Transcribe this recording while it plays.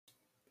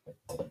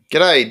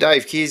G'day,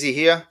 Dave Kearsey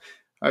here.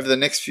 Over the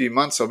next few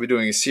months, I'll be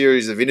doing a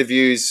series of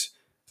interviews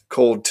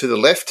called To the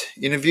Left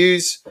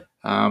interviews.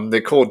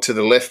 They're called To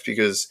the Left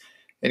because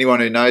anyone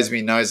who knows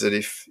me knows that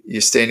if you're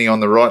standing on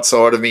the right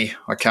side of me,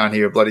 I can't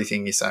hear a bloody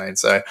thing you're saying.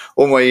 So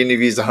all my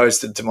interviews are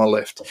hosted to my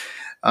left.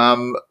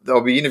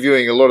 I'll be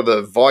interviewing a lot of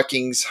the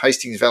Vikings,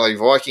 Hastings Valley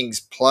Vikings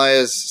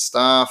players,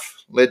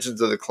 staff,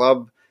 legends of the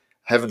club,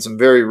 having some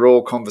very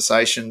raw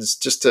conversations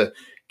just to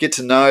get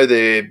to know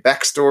their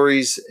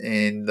backstories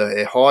and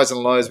their highs and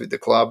lows with the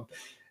club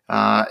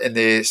and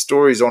their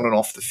stories on and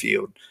off the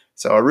field.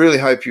 So I really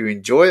hope you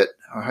enjoy it.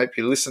 I hope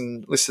you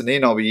listen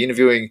in. I'll be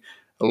interviewing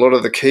a lot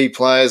of the key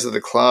players of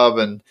the club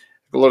and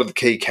a lot of the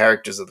key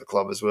characters of the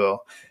club as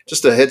well.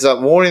 Just a heads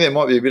up warning, there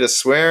might be a bit of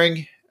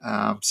swearing,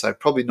 so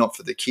probably not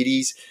for the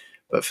kiddies,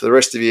 but for the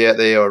rest of you out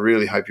there, I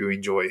really hope you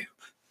enjoy.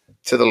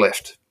 To the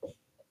left.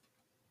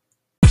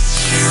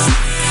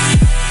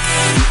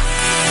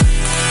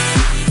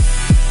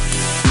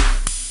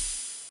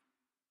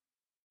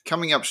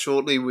 Coming up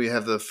shortly, we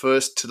have the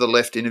first To the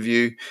Left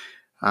interview,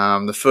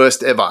 the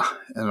first ever,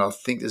 and I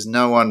think there's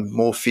no one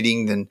more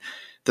fitting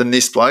than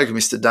this bloke,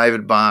 Mr.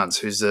 David Barnes,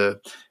 who's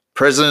the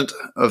president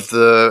of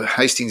the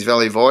Hastings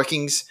Valley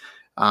Vikings.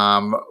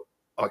 I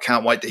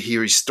can't wait to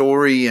hear his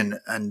story and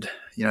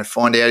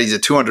find out he's a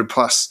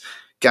 200-plus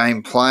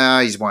game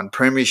player. He's won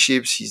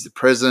premierships. He's the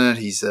president.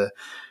 He's the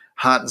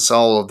heart and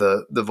soul of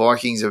the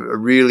Vikings, a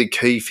really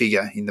key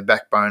figure in the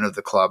backbone of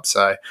the club.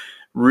 So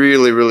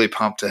really, really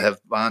pumped to have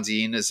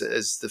Barnesy in as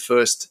the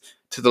first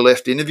To the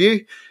Left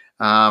interview.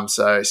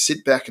 So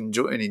sit back and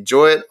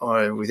enjoy it.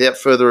 Without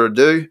further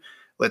ado,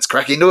 let's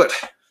crack into it.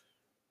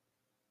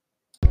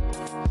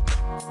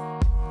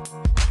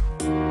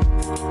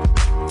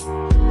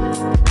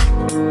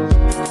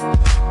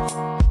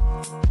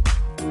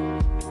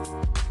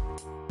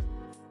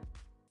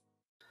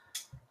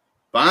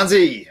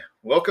 Barnesy,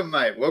 welcome,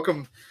 mate.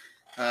 Welcome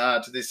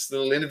to this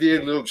little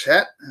interview, little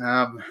chat.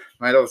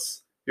 Mate,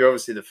 you're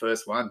obviously the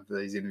first one for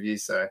these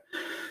interviews, so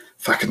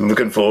fucking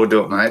looking forward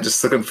to it, mate.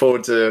 Just looking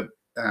forward to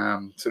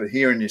sort of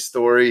hearing your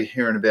story,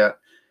 hearing about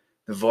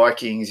the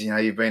Vikings.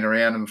 You've been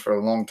around them for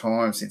a long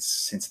time,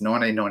 since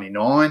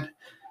 1999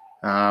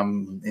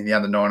 in the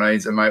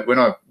under-19s. And, mate, when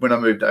I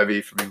moved over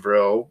here from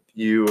Inverell,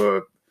 you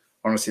were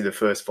honestly the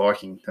first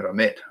Viking that I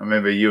met. I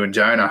remember you and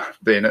Jonah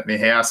being at my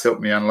house,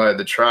 helping me unload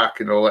the truck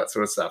and all that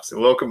sort of stuff.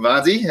 So welcome,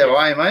 Barnesy. How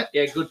are you, mate?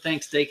 Yeah, good.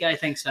 Thanks, DK.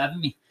 Thanks for having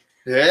me.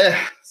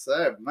 Yeah.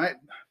 So, mate,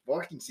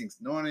 Vikings since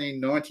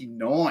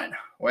 1999.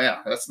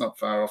 Wow, that's not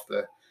far off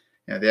the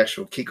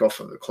actual kickoff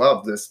of the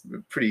club. That's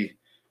pretty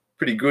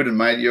good. And,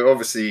 mate, you're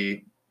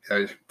obviously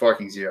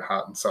Vikings, your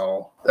heart and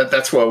soul.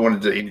 That's why I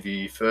wanted to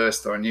interview you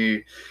first. I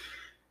knew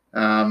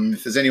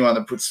if there's anyone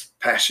that puts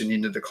passion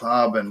into the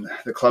club and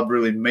the club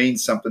really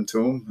means something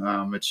to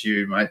them, it's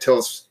you, mate. Tell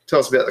us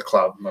about the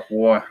club. Like,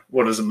 why?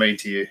 What does it mean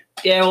to you?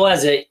 Yeah, well,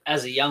 as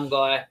a young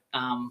guy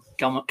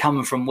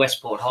coming from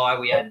Westport High,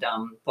 we had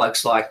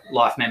blokes like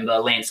life member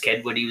Lance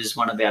Kedwood. He was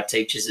one of our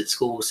teachers at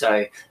school,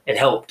 so it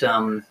helped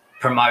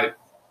promote,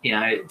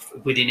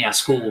 within our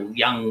school,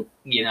 young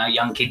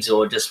kids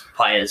or just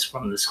players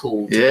from the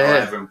school to go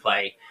over and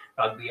play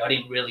rugby. I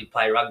didn't really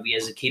play rugby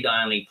as a kid.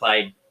 I only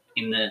played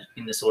in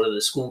the sort of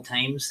the school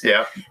teams,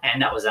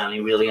 and that was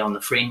only really on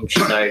the fringe.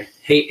 So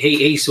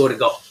he sort of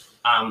got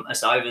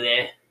us over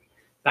there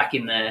back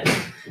in the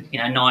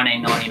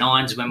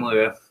 1999s when we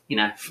were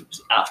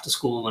after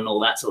school and all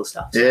that sort of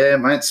stuff. So. Yeah,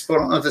 mate, spot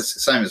on. That's the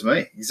same as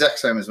me, exact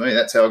same as me.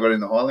 That's how I got in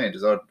the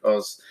Highlanders. I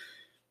was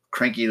a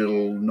cranky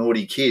little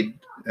naughty kid,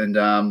 and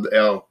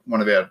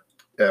one of our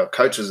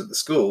coaches at the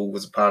school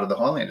was a part of the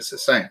Highlanders. So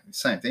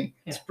same thing.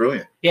 Yeah. It's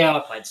brilliant. Yeah, I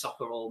played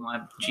soccer all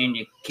my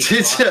junior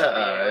kids. Did you?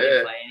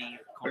 Yeah.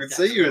 I can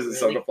see you as a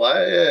soccer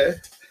player.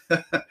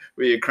 Yeah.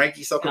 Were you a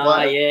cranky soccer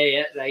player?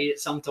 Yeah. They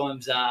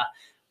sometimes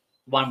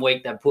one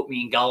week they put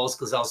me in goals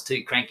because I was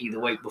too cranky the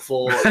week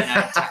before,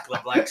 tackle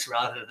the blokes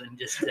rather than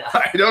just. Mate,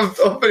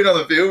 I've been on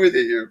the field with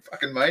you. You're a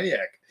fucking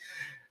maniac.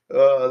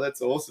 Oh,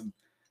 that's awesome.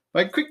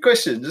 Mate, quick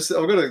question.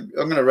 I'm going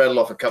to rattle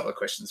off a couple of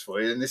questions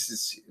for you, and this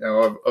is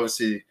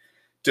obviously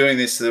doing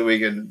this so that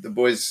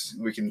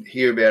we can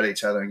hear about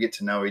each other and get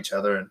to know each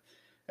other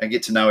and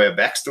get to know our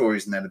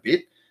backstories and that a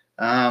bit.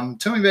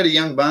 Tell me about a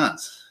young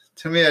Barnes.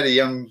 Tell me about a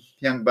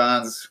young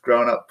Barnes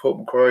growing up Port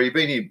Macquarie. You've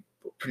been here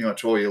pretty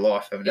much all your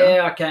life, haven't you?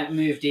 Yeah, I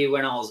moved here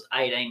when I was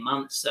 18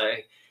 months. So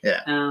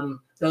there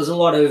was a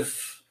lot of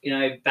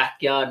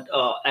backyard.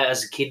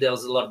 As a kid, there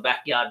was a lot of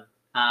backyard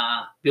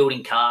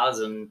building cars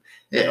and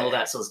all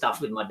that sort of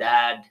stuff with my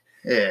dad.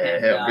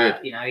 Yeah, how good.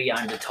 He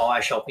owned a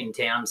tyre shop in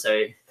town,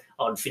 so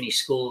I'd finish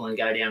school and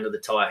go down to the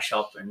tyre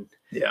shop and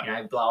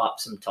blow up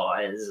some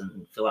tyres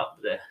and fill up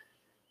the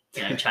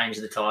change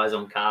the tyres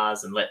on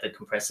cars and let the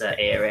compressor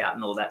air out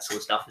and all that sort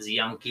of stuff as a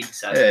young kid.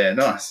 So yeah,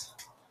 nice.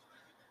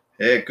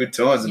 Yeah, good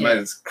times. And mate,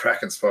 it's a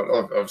cracking spot. I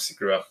obviously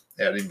grew up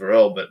out in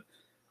Inverell, but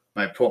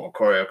Mate, Port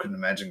Macquarie, I couldn't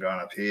imagine growing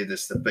up here.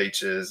 Just the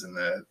beaches and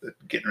the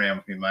getting around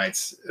with my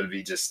mates. It'd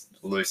be just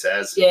loose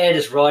as. Yeah,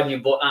 just riding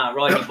your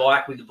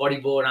bike with the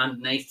bodyboard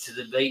underneath to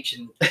the beach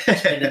and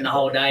spending the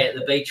whole day at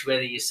the beach,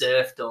 whether you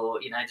surfed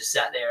or just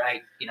sat there,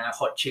 ate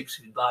hot chips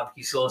with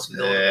barbecue sauce with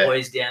all the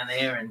boys down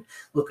there, and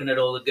looking at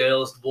all the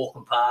girls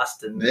walking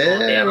past and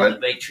down on the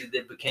beach with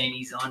their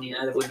bikinis on.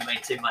 There wouldn't have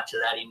been too much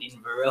of that in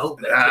Inverell.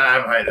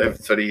 Nah, mate,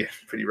 that's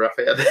pretty rough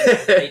out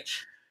there.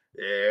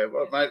 Yeah,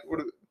 well, mate,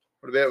 what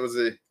about, was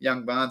a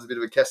young Barnes a bit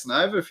of a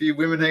Casanova? A few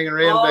women hanging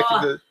around back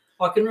in the...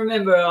 I can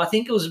remember, I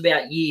think it was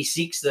about year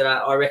 6 that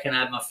I reckon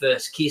I had my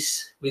first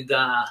kiss with,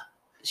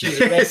 she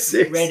was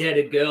a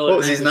red-headed girl. What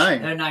was his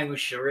name? Her name was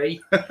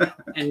Cherie.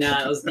 And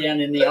it was down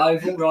in the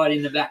Oval, right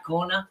in the back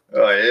corner.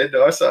 Oh, yeah,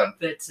 nice one.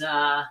 But,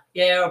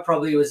 I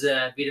probably was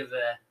a bit of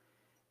a...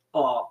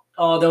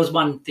 there was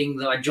one thing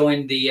that I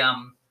joined the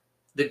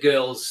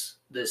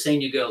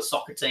senior girls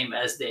soccer team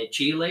as their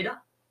cheerleader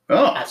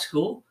at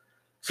school.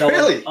 So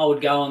really? I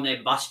would go on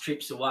their bus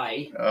trips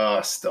away.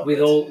 Oh, stop! With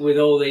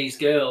all these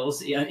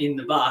girls in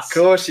the bus. Of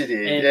course you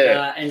did,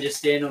 and just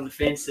stand on the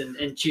fence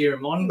and cheer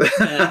them on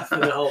for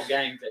the whole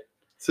game. But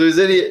so is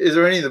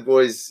there any of the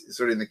boys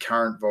sort of in the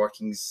current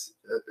Vikings?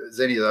 Is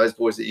any of those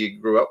boys that you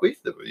grew up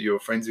with that you were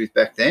friends with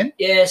back then?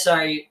 Yeah,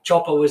 so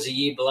Chopper was a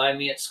year below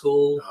me at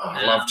school. Oh,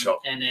 I love Chop.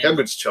 How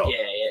good's Chop?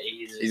 Yeah,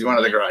 he is. He's one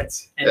of the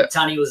greats. And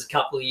Tunny was a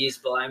couple of years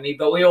below me,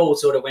 but we all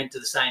sort of went to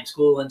the same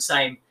school and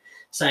same.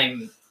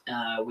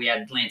 We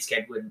had Lance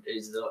Kedwood,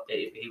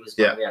 he was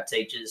one of our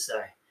teachers,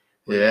 so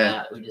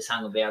we just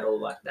hung about all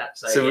like that.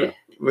 So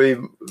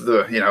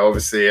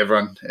obviously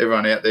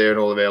everyone out there and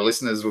all of our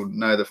listeners will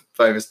know the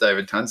famous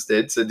David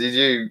Tunstead. So did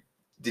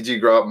you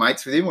grow up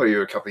mates with him, or were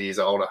you a couple of years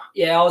older?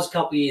 Yeah, I was a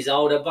couple of years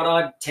older, but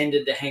I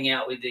tended to hang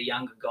out with the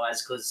younger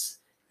guys because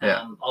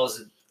I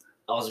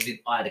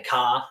had a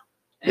car.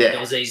 And it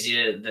was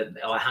easier that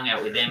I hung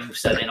out with them,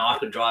 so then I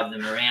could drive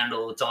them around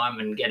all the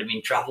time and get them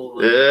in trouble.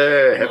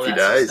 And happy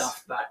days.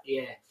 Stuff. But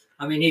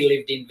I mean, he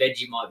lived in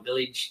Vegemite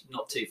Village,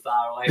 not too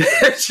far away.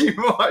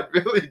 Vegemite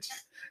Village,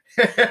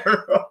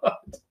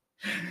 right?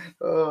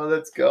 Oh,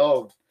 that's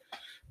gold.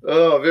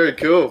 Oh, very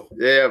cool.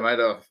 Yeah,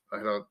 mate.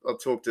 I'll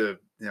talk to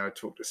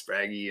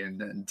Spraggy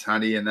and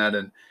Tunny and that,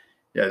 and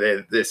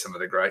they're some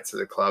of the greats of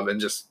the club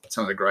and just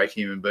some of the great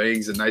human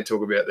beings, and they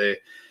talk about their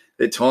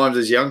times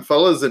as young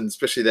fellas, and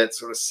especially that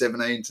sort of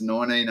 17 to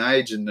 19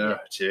 age. And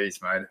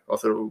geez, mate, I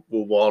thought we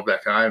were wild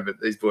back home, but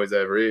these boys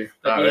over here.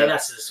 But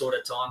that's the sort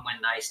of time when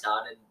they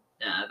started.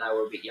 They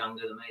were a bit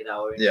younger than me. They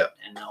were,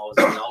 and I was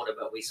a bit older,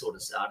 but we sort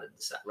of started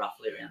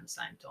roughly around the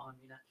same time.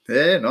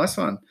 Yeah, nice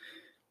one,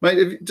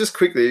 mate. Just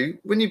quickly,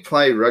 when you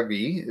play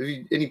rugby, have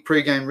you any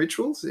pre-game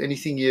rituals?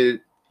 Anything you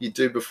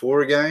do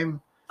before a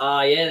game?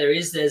 Yeah, there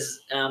is. There's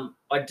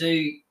I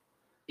do.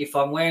 If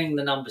I'm wearing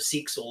the number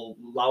 6 or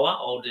lower,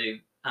 I'll do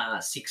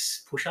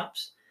 6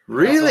 push-ups.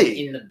 Really? If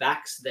I'm in the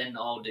backs, then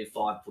I'll do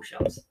 5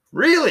 push-ups.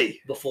 Really?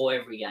 Before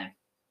every game.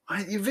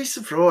 Mate, you'd be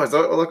surprised.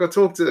 I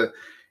talk to,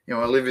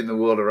 I live in the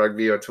world of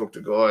rugby. I talk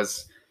to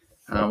guys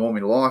all my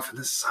life, and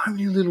there's so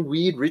many little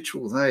weird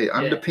rituals.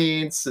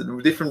 Underpants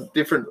and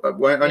different. I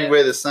won't only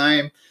wear the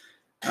same.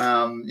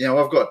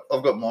 I've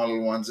got my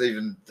little ones.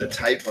 Even the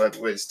tape.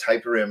 There's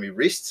tape around my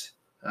wrist.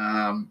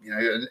 And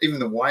even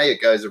the way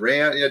it goes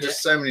around.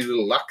 Just so many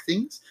little luck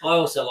things. I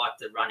also like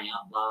to run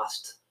out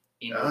last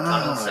in the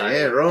tunnel.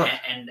 So, right.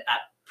 And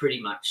at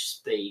pretty much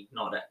speed,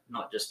 not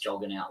just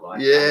jogging out like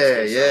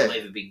that. So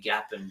leave a big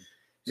gap and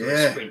sort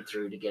of sprint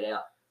through to get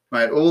out.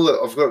 Mate,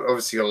 I've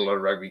obviously got a lot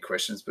of rugby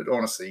questions, but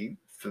honestly,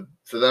 for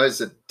those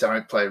that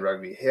don't play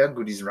rugby, how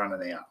good is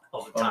running out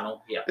of a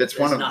tunnel? It's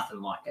nothing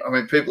like it. I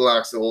mean, people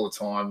ask all the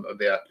time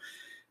about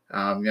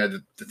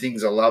the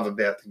things I love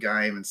about the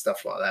game and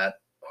stuff like that.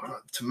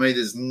 To me,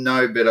 there's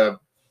no better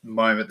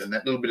moment than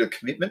that little bit of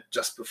commitment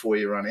just before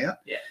you run out.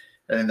 Yeah.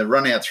 And then the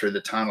run out through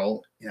the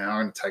tunnel, I'm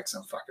going to take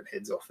some fucking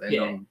heads off then.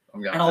 Yeah. I'm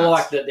going and I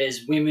like that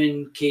there's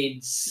women,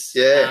 kids,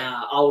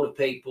 older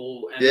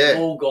people, and they've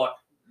all got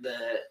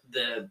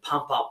the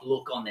pump up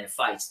look on their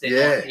face.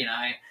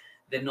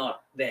 They're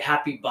not, they're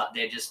happy, but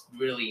they're just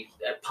really,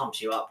 it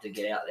pumps you up to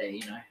get out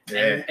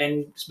there,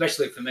 And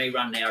especially for me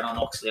running out on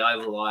Oxley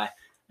Oval, I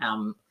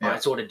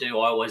sort of do.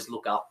 I always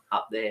look up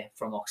there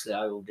from Oxley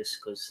Oval just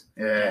because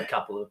a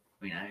couple of,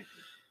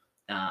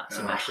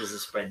 some ashes are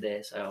spread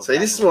there. So see,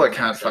 this is why I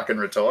can't fucking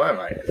retire,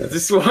 mate.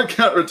 This is why I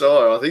can't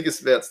retire. I think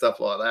it's about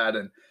stuff like that,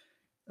 and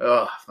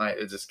mate,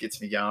 it just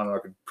gets me going. I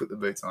could put the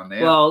boots on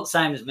now. Well,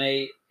 same as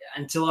me.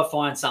 Until I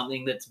find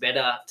something that's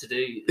better to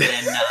do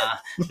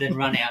than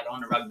run out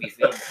on a rugby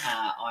field,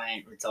 I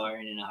ain't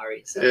retiring in a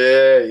hurry. So.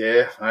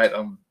 Yeah, mate.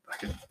 I'm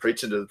fucking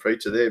preaching to the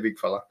preacher there, big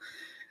fella.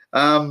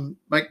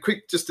 Mate,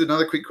 just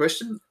another quick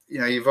question.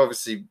 You've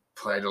obviously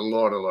played a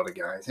lot of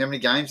games. How many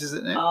games is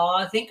it now?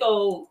 I think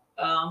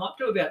I'm up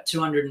to about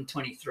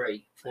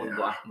 223 for the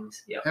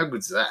Vikings. Yeah. How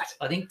good's that?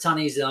 I think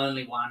Tunny's the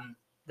only one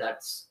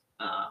that's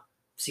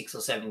 6 or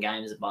 7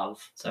 games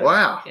above. So,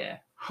 wow. Yeah.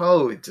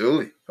 Holy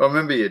dooly. I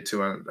remember you had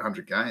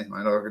 200 games,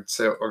 mate. I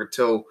could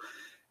tell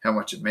how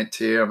much it meant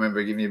to you. I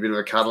remember giving you a bit of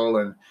a cuddle,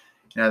 and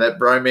that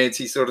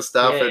bromancy sort of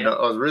stuff. Yeah, and yeah.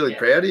 I was really Yeah.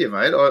 proud of you,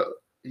 mate.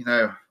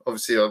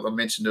 Obviously I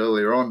mentioned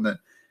earlier on that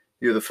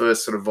you're the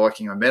first sort of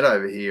Viking I met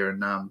over here,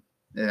 and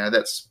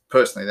that's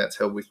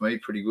held with me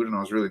pretty good, and I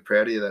was really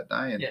proud of you that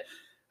day. And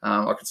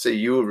I could see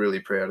you were really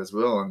proud as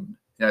well,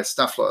 and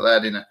stuff like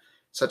that in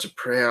such a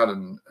proud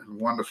and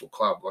wonderful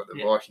club like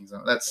the Vikings.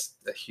 That's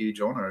a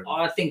huge honour.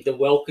 I think the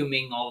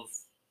welcoming of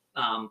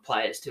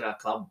players to our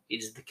club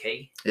is the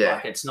key. Yeah.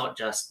 Like, it's not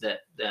just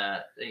that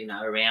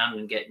around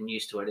and getting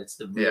used to it. It's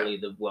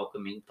the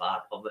welcoming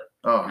part of it.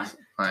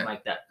 To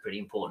make that pretty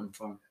important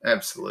for them.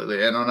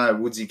 Absolutely. And I know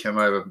Woodsy came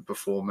over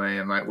before me,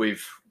 and mate,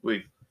 we've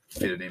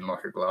fitted in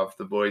like a glove.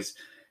 The boys,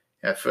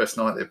 first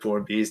night they're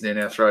pouring beers down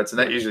our throats,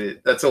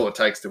 and that's all it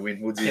takes to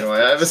win Woodsy and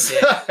I over. So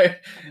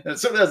it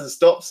sort of hasn't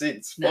stopped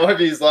since. No.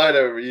 5 years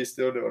later, we're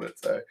still doing it.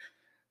 So.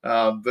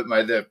 But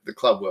mate, the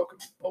club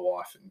welcomed my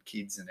wife and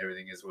kids and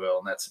everything as well,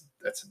 and that's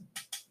a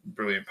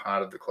brilliant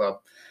part of the club.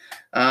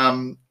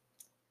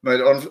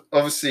 Mate,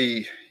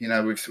 obviously,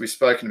 we've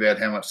spoken about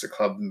how much the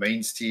club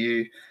means to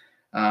you.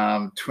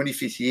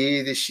 25th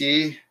year this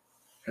year.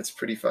 That's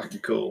pretty fucking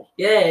cool.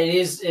 Yeah, it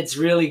is. It's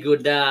really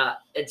good.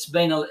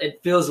 It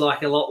feels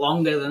like a lot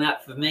longer than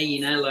that for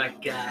me.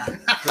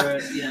 For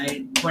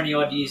 20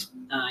 odd years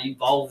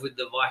involved with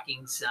the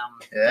Vikings.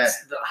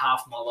 That's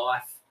half my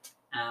life.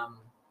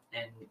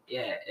 And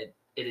it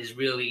is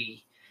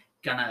really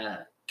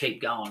gonna keep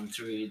going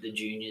through the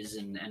juniors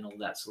and all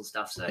that sort of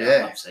stuff. So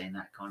I love seeing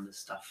that kind of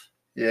stuff.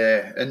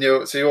 Yeah, and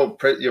you're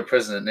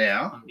president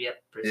now.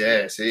 Yep.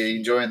 President. Yeah, so you're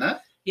enjoying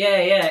that?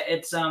 Yeah.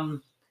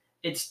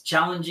 It's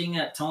challenging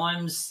at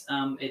times.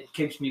 It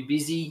keeps me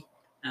busy.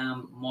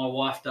 My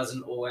wife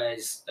doesn't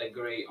always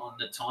agree on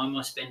the time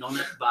I spend on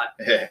it, but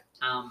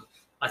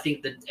I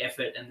think the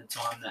effort and the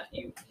time that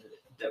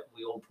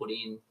we all put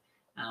in.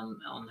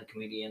 On the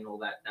committee and all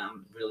that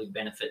really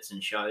benefits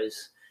and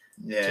shows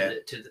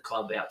to the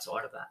club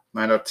outside of that.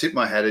 Mate, I've tipped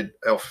my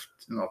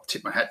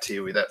hat to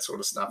you with that sort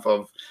of stuff.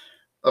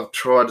 I've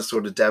tried to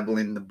sort of dabble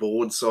in the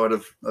board side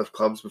of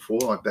clubs before,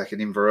 like back at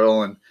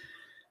Inverell, and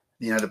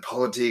the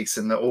politics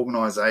and the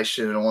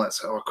organisation and all that.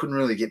 So I couldn't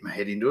really get my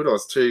head into it. I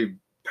was too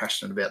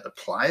passionate about the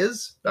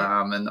players,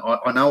 and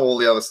I know all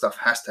the other stuff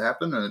has to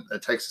happen, and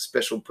it takes a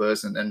special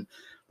person. And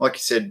like you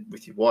said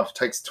with your wife, it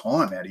takes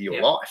time out of your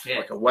life,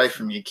 like away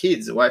from your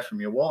kids, away from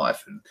your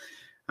wife.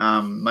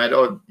 And mate,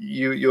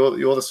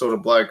 you're the sort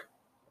of bloke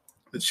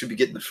that should be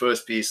getting the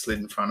first beer slid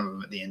in front of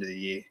them at the end of the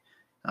year,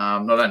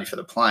 not only for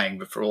the playing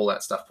but for all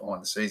that stuff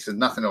behind the scenes, because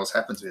nothing else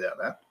happens without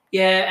that.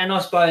 Yeah, and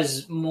I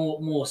suppose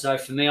more so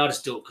for me, I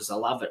just do it because I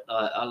love it.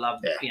 I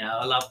love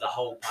I love the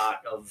whole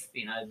part of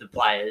the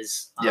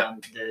players,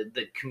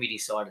 the committee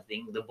side of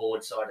things, the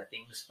board side of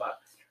things, but.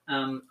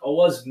 I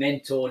was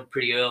mentored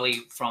pretty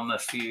early from a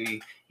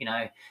few,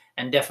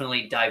 and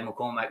definitely Dave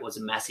McCormack was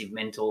a massive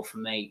mentor for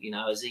me,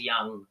 as a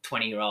young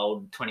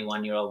 20-year-old,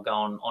 21-year-old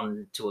going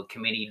on to a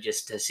committee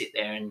just to sit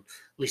there and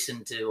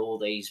listen to all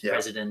these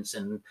presidents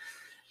and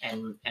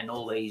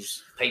all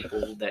these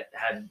people that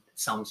had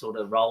some sort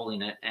of role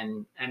in it.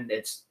 And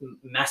it's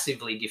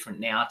massively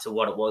different now to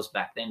what it was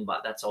back then,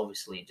 but that's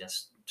obviously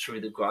just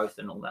through the growth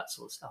and all that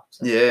sort of stuff.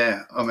 So.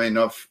 Yeah, I mean,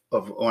 I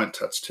won't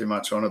touch too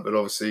much on it, but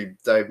obviously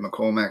Dave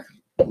McCormack,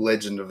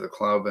 legend of the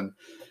club, and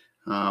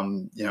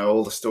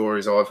all the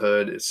stories I've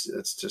heard, it's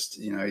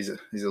just he's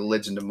a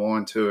legend of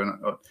mine too. And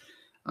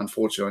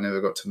unfortunately, I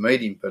never got to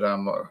meet him, but I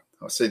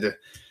see the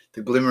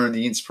glimmer and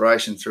the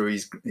inspiration through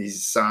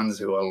his sons,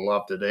 who I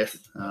love to death,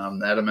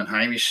 Adam and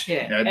Hamish.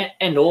 Yeah,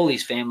 and all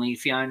his family,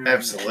 Fiona.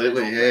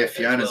 Absolutely,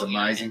 Fiona's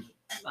amazing.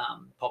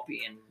 And,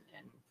 Poppy and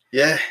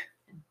yeah.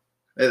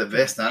 They're the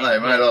best, aren't they,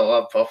 mate? I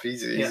love Poppy.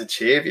 He's a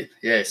champion.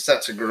 Yeah,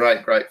 such a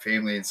great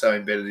family, and so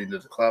embedded into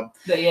the club.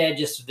 But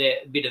just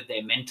a bit of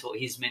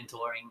his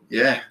mentoring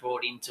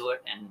brought into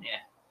it, and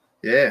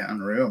Yeah,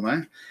 unreal,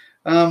 mate.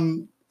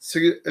 So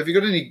have you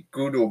got any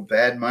good or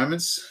bad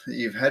moments that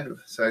you've had?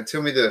 So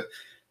tell me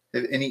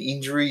any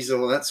injuries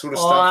or that sort of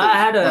stuff? I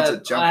had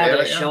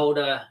a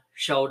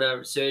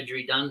shoulder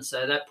surgery done,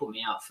 so that put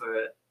me out for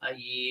a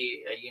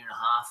year and a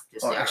half.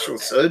 Just actual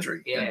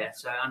surgery? Yeah,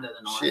 so under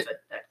the knife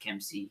at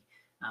Kempsey.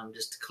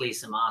 Just to clear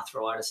some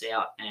arthritis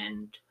out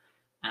and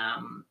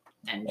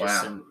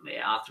just some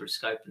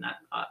arthroscope and that.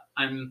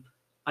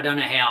 I don't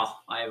know how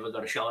I ever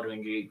got a shoulder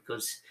injury,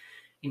 because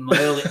in my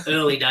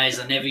early days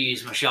I never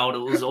used my shoulder.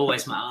 It was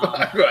always my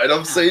arm. Right,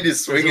 I've seen you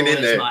swinging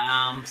in there. My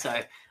arm, so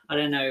I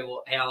don't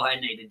know how I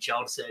needed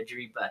shoulder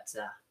surgery, but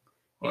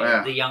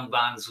the young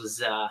Barnes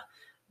was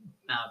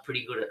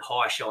pretty good at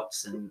high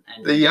shots and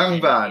the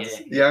young Barnes.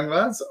 The young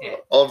Barnes? Yeah.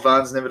 Old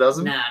Barnes never does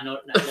them? Nah,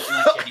 not much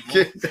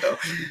anymore.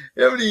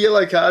 How many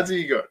yellow cards have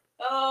you got?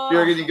 You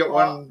reckon you got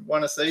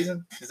one a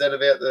season? Is that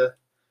about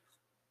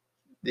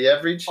the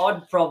average?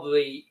 I'd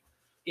probably,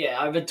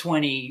 over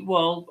 20.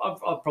 Well,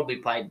 I've probably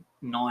played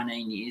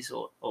 19 years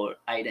or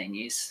 18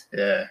 years.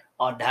 Yeah.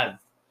 I'd have,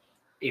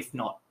 if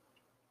not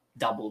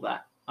double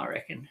that, I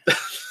reckon.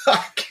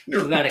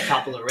 We've had a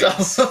couple of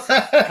reds.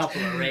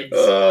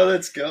 Oh,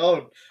 that's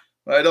gold.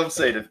 Mate, I've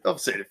seen a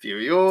few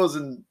of yours,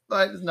 and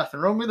mate, there's nothing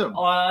wrong with them.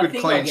 I Good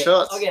think clean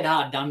shots. I get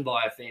hard done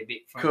by a fair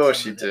bit. Of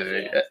course some you of those,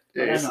 do. yeah.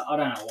 Yes. I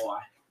don't know why.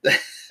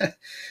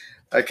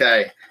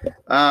 Okay.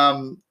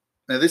 Now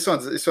this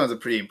one's a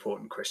pretty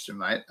important question,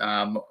 mate.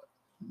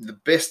 The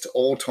best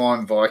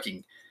all-time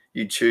Viking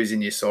you'd choose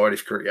in your side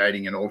if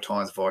creating an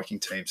all-time Viking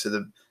team. So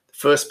the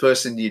first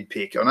person you'd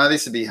pick. I know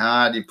this would be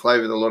hard. You play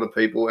with a lot of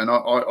people, and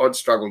I'd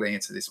struggle to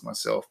answer this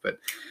myself. But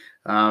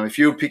if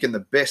you were picking the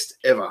best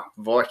ever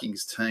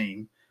Vikings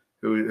team,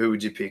 who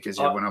would you pick as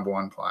your number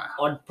one player?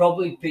 I'd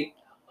probably pick.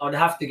 I'd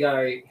have to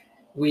go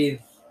with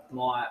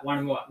one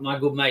of my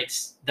good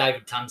mates,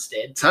 David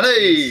Tunstead.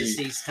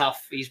 He's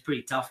tough. He's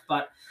pretty tough.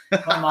 But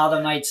one of my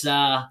other mates,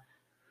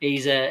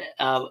 he's a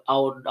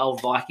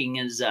old Viking,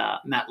 is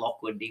Matt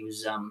Lockwood. He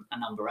was a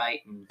number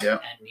 8, and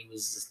he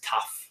was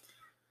tough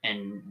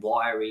and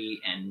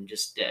wiry and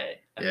just a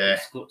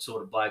good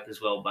sort of bloke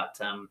as well. But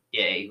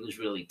he was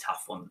really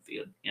tough on the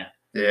field.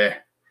 Yeah,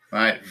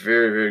 mate,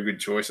 very, very good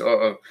choice.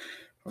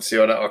 Obviously,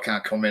 I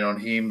can't comment on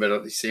him,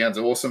 but he sounds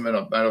awesome.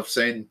 And I've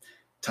seen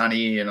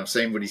Tunny, and I've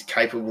seen what he's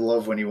capable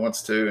of when he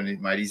wants to.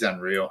 And mate, he's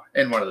unreal,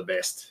 and one of the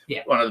best.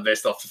 Yeah, one of the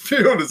best off the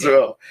field as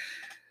well.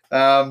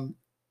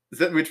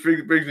 Which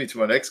brings me to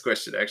my next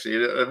question. Actually,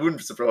 it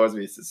wouldn't surprise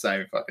me. It's the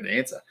same fucking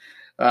answer.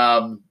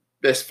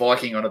 Best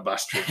Viking on a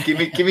bus trip.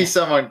 Give me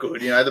someone good.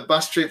 The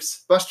bus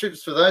trips. Bus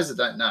trips, for those that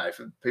don't know,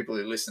 for people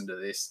who listen to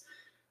this,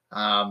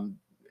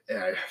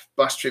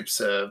 bus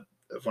trips are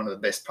one of the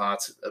best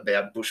parts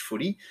about bush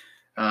footy.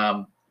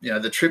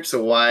 The trips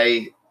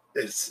away,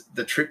 it's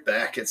the trip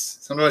back. It's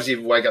sometimes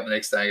you wake up the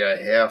next day and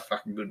go, how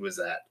fucking good was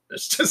that?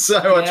 It's just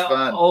so much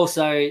fun.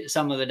 Also,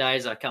 some of the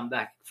days I come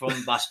back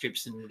from bus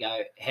trips and go,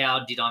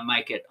 how did I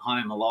make it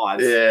home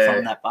alive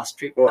from that bus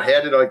trip? Or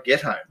how did I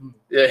get home?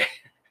 Yeah.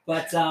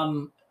 But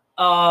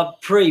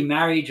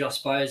pre-marriage, I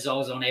suppose I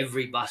was on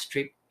every bus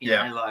trip. You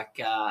know,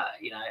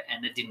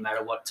 and it didn't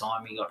matter what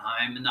time you got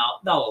home, and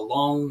they were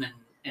long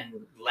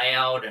and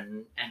loud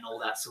and all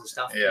that sort of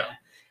stuff. Yeah.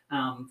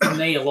 For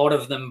me, a lot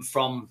of them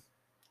from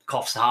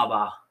Coffs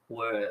Harbour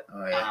were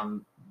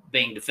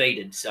being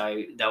defeated,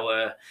 so they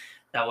were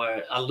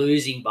a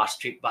losing bus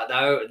trip, but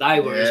they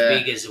were as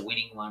big as a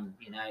winning one.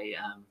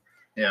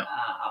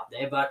 Up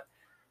there. But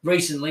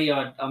recently,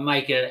 I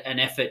make an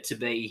effort to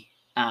be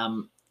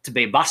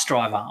a bus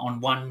driver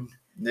on one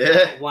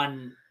trip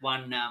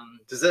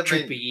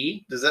a year.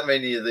 Does that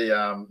mean you're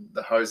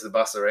the hose the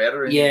bus are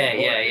out?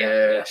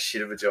 Yeah.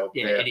 Shit of a job.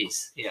 Yeah, it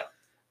is. Yeah.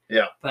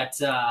 But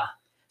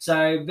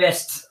so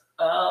best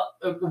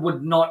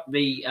would not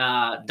be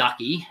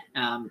Ducky.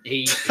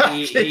 He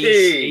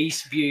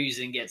spews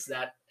and gets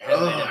that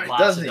helmet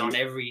plastered on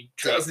every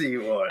trip. Does he?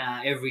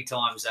 Every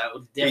time. So it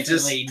would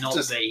definitely not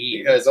be here.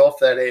 He goes off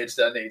that edge,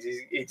 doesn't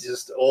he? He's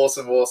just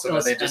awesome.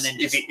 And then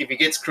if he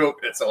gets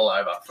crooked, it's all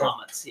over.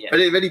 Plummets, yeah.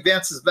 But he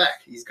bounces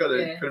back. He's got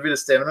a bit of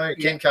stamina.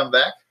 He can come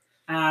back.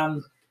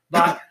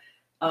 But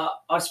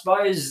I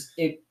suppose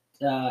it.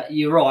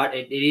 You're right.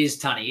 It is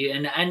Tunny,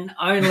 and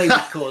only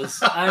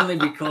because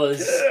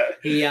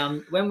he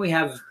when we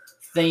have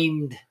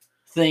themed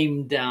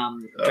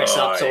dress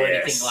ups or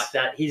anything like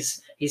that,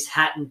 his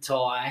hat and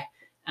tie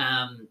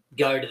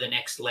go to the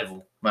next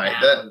level. Mate,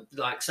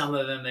 like some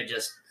of them are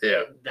just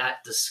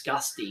that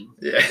disgusting.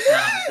 Yeah.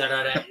 That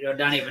I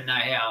don't even know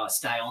how I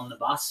stay on the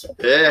bus.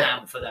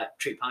 For that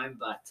trip home,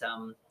 but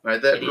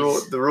mate,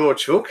 the raw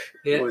chook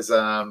was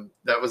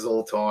that was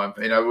all time.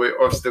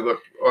 I've still got.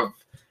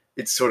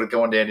 It's sort of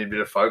gone down in a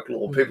bit of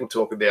folklore. People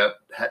talk about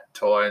hat and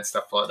tie and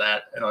stuff like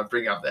that, and I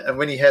bring up that. And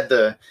when he had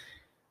for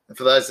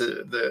those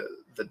that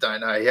don't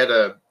know, he had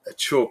a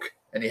chook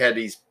and he had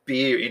his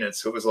beer in it,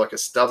 so it was like a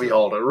stubby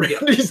holder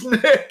around his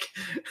neck.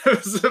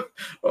 It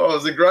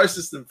was the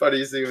grossest and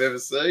funniest thing I've ever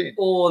seen.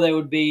 Or there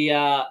would be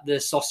the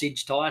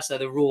sausage tie, so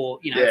the raw,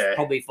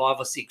 probably 5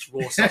 or 6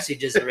 raw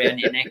sausages around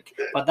your neck,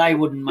 but they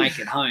wouldn't make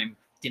it home.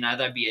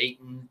 They'd be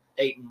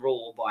eaten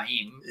raw by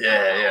him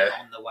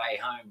on the way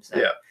home. So.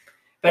 Yeah.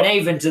 But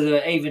even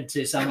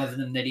to some of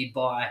them that he'd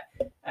buy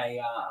a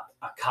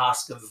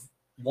cask of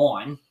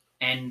wine,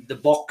 and the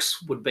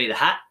box would be the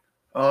hat.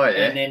 Oh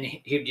yeah. And then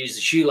he'd use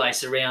the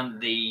shoelace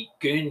around the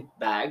goon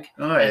bag.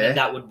 Oh and then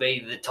that would be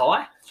the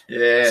tie.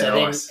 Yeah. So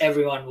nice. then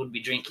everyone would be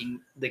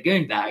drinking the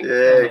goon bag on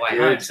the way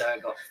home. So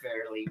it got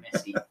fairly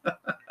messy.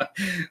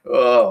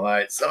 Oh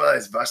mate, some of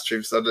those bus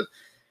trips, you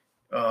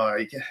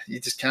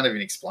just can't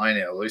even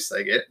explain how loose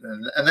they get,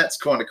 and that's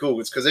kind of cool.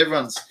 It's because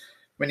everyone's.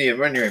 When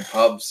you're in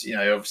pubs,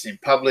 obviously in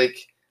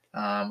public,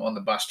 on the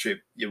bus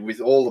trip, you're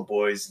with all the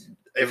boys,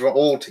 everyone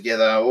all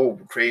together, all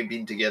crammed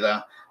in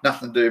together,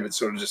 nothing to do but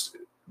sort of just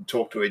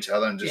talk to each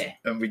other and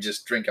we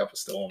just drink up a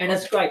storm. And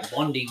it's great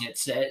bonding.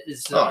 It's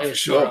for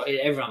sure.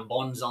 Everyone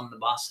bonds on the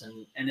bus,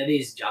 and it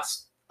is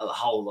just a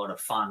whole lot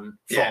of fun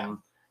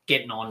from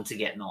getting on to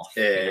getting off.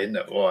 Yeah, isn't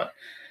it right?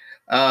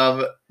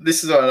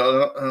 This is, I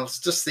was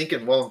just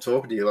thinking while I'm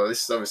talking to you,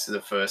 this is obviously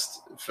the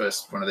first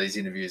one of these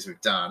interviews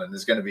we've done, and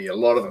there's going to be a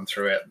lot of them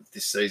throughout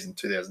this season,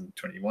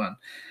 2021.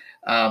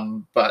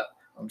 But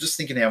I'm just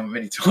thinking how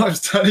many times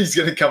Tony's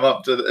going to come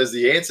up as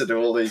the answer to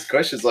all these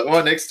questions. Like,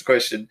 my next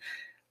question,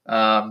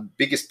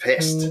 biggest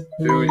pest.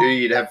 Who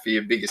you'd have for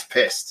your biggest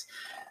pest?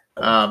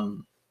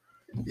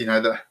 You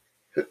know,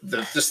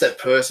 just that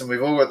person.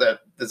 We've all got that.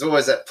 There's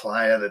always that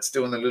player that's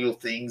doing the little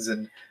things,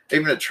 and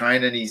even at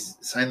training, he's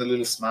saying the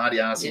little smarty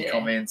assy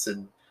comments.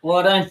 And well,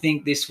 I don't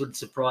think this would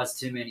surprise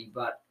too many,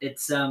 but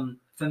it's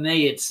for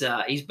me, it's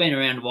he's been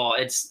around a while.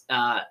 It's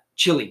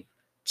Chili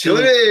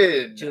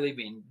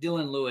Bin,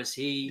 Dylan Lewis.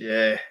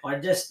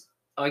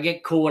 I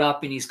get caught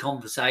up in his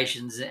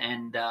conversations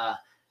and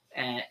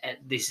at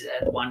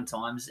one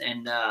times,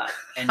 and I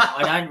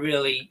don't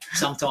really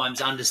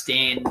sometimes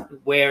understand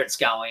where it's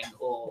going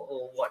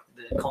or what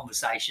the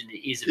conversation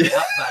is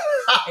about.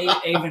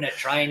 But even at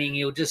training,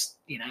 he'll just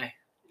try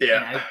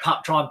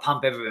and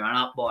pump everyone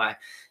up by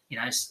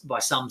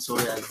some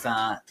sort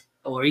of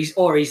or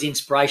his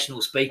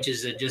inspirational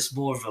speeches are just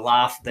more of a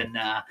laugh than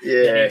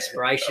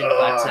inspiration.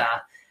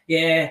 But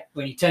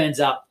when he turns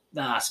up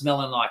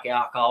smelling like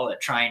alcohol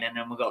at training,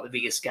 and we've got the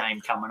biggest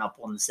game coming up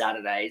on the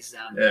Saturdays.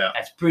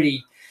 That's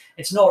pretty.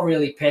 It's not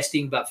really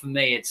pesting, but for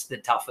me, it's the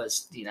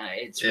toughest.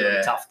 It's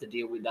really tough to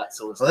deal with that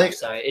sort of stuff.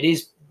 So it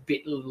is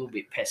a little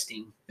bit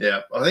pesting.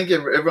 Yeah, I think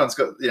everyone's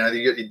got you got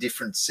your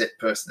different set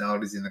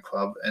personalities in the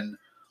club, and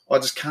I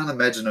just can't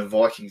imagine a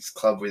Vikings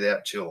club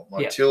without Chill.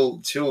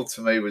 Chill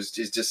to me is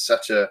just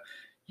such a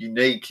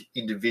unique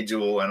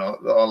individual, and I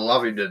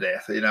love him to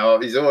death.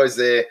 He's always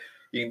there.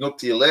 You can look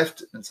to your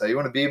left and say, "You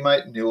want a beer,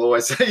 mate?" And he'll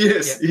always say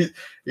yes. Yep.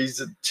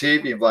 He's a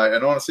champion bloke.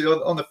 And honestly,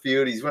 on the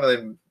field, he's one of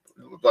them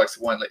blokes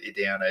that won't let you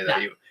down either.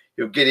 No.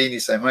 He'll get in, you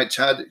say, "Mate,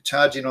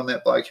 charge in on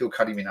that bloke." He'll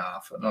cut him in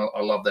half. And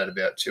I love that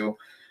about Chill.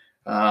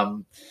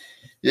 So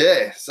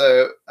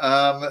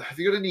have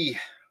you got any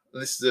 –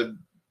 this is a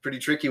pretty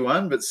tricky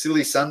one, but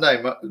silly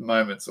Sunday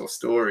moments or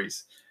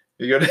stories?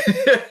 You got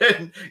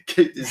to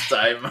keep this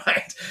day,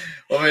 mate.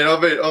 I mean,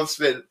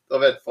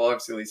 I've had 5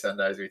 silly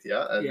Sundays with you,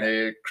 and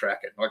they're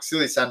cracking. Like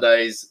silly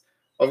Sundays,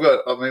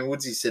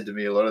 Woodsy said to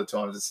me a lot of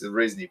times it's the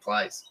reason he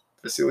plays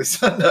for silly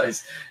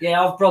Sundays.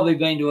 Yeah, I've probably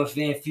been to a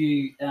fair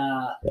few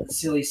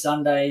silly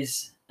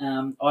Sundays.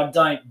 I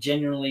don't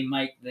generally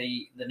make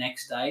the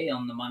next day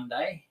on the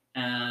Monday,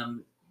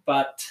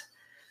 but.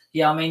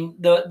 Yeah, I mean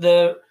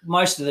the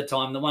most of the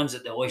time the ones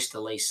at the Oyster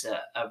Lease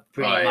are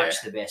pretty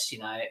much the best.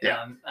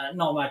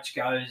 Not much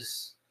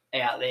goes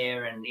out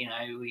there, and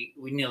we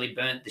nearly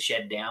burnt the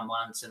shed down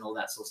once and all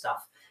that sort of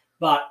stuff.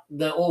 But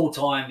the all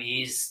time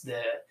is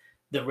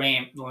the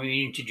ramp when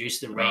we introduced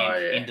the ramp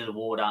into the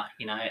water.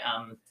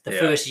 The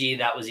first year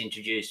that was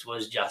introduced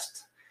was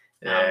just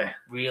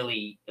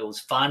really it was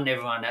fun.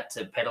 Everyone had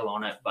to pedal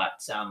on it,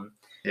 but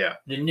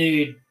the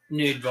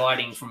nude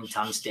riding from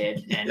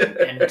Tunstead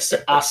and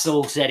us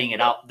all setting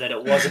it up that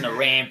it wasn't a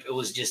ramp, it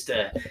was just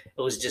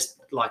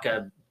like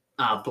a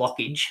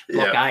blockage,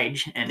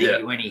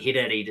 and when he hit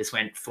it, he just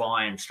went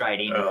flying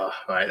straight in. Oh,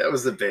 mate, that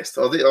was the best.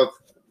 I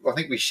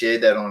think we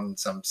shared that on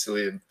some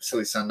silly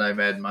Sunday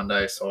Mad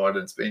Monday side,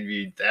 and it's been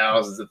viewed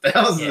thousands of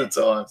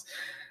times.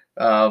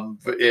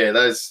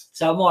 Those.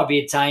 So it might be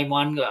a tame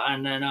one,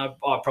 and then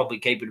I'll probably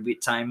keep it a bit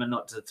tamer,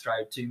 not to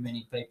throw too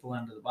many people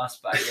under the bus.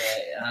 But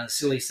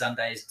silly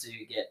Sundays do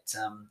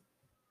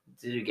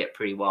get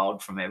pretty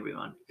wild from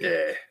everyone.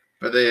 Yeah,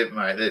 but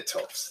they're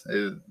tops.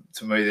 To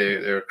me,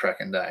 they're a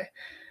cracking day.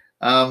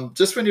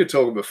 Just when you were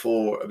talking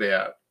before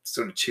about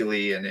sort of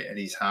Chili and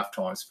his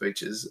halftime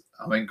speeches,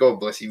 I mean, God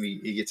bless him,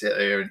 he gets out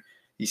there and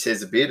he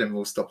says a bit, and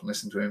we'll stop and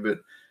listen to him. But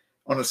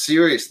on a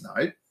serious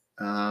note.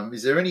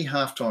 Is there any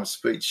halftime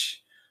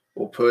speech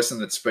or person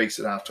that speaks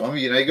at halftime?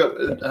 You got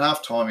an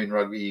halftime in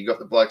rugby. You got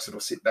the blokes that'll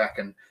sit back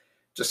and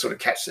just sort of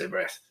catch their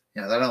breath.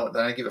 They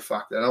don't give a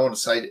fuck. They don't want to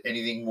say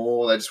anything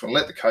more. They just want to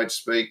let the coach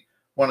speak.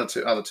 One or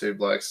two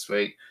blokes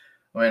speak.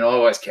 I mean, I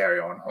always carry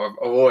on. I've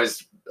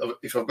always,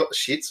 if I've got the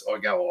shits, I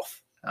go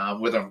off.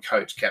 Whether I'm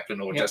coach, captain,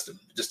 or just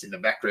in the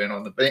background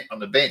on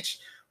the bench,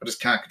 I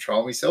just can't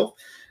control myself.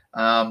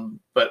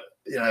 But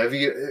have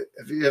you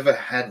ever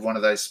had one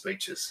of those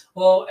speeches?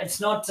 Well,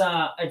 it's not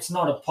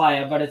a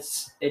player, but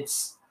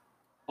it's.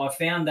 I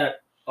found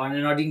that,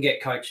 and I didn't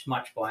get coached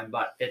much by him,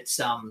 but it's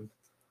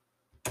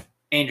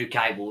Andrew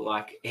Cable.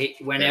 Like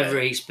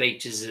whenever he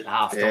speeches at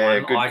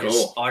halftime,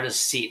 I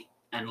just sit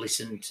and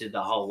listen to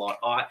the whole lot.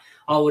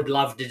 I would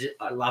love to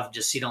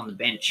just sit on the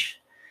bench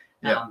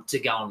to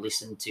go and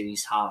listen to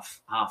his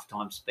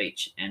halftime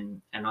speech,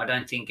 and I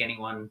don't think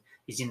anyone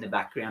is in the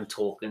background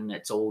talking.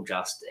 It's all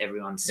just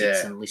everyone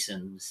sits and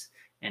listens,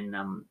 and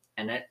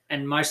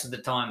most of the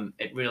time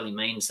it really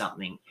means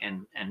something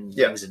and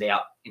brings it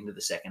out into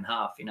the second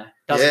half.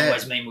 Doesn't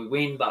always mean we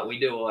win, but we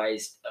do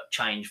always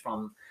change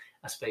from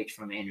a speech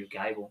from Andrew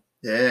Cable.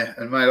 Yeah,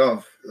 and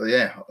mate,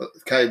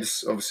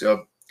 Cabes obviously.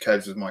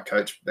 Cabes was my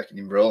coach back in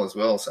Inverell as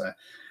well, so I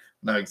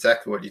know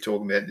exactly what you're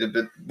talking about.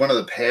 But one of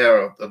the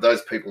power of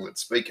those people that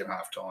speak at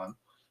halftime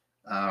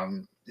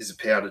is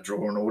the power to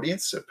draw an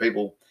audience. So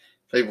people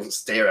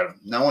stare at them.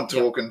 No one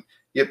talking.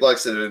 You get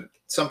blokes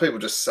some people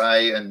just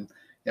say, and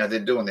they're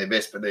doing their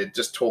best, but they're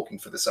just talking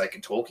for the sake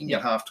of talking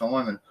at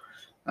halftime. And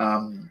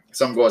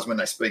Some guys, when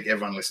they speak,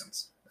 everyone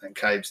listens, and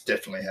Cabe's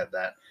definitely had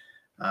that.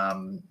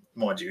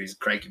 Mind you, he's a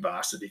cranky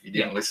bastard if you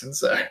didn't listen.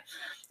 So,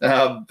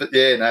 but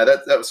yeah, no,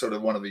 that was sort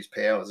of one of his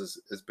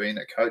powers as being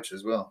a coach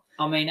as well.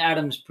 I mean,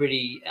 Adam,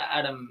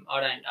 I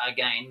don't,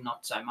 again,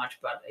 not so much,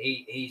 but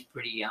he's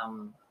pretty,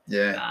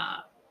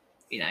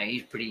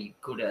 he's pretty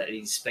good at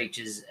his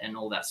speeches and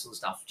all that sort of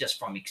stuff, just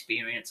from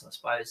experience, I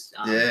suppose.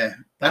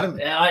 Adam.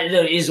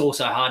 It is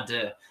also hard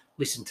to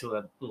listen to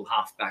a little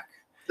halfback.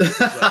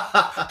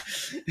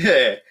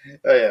 Yeah,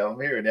 I'm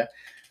hearing you.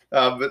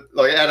 But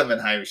like Adam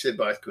and Hamish, they're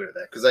both good at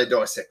that because they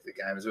dissect the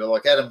game as well.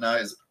 Like Adam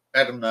knows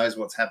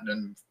what's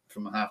happening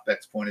from a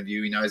halfback's point of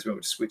view. He knows when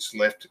to switch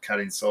left to cut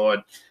inside.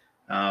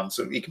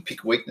 So he can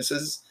pick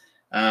weaknesses.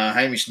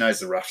 Hamish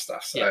knows the rough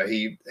stuff. So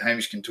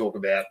Hamish can talk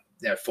about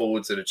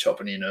forwards that are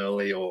chopping in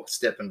early or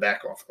stepping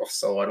back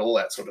offside, all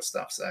that sort of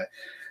stuff. So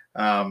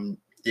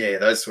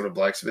those sort of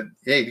blokes. But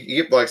yeah, you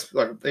get blokes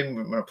like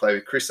even when I play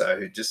with Chriso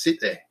who just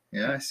sit there.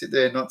 Sit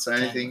there, not say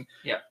anything.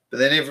 Yeah. But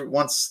then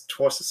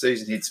twice a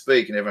season he'd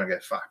speak and everyone would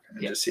go, fuck,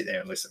 and just sit there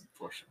and listen.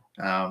 For sure.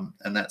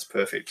 And that's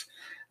perfect.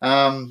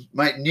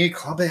 Mate, new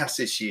clubhouse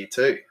this year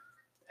too.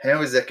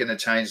 How is that going to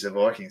change the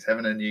Vikings,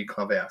 having a new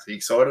clubhouse? Are you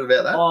excited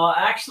about that? Oh,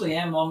 I actually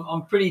am.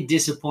 I'm pretty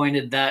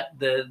disappointed that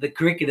the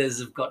cricketers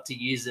have got to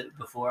use it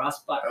before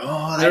us. But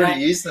they're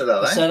already using it,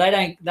 are they? So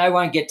they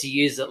won't get to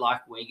use it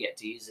like we get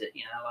to use it.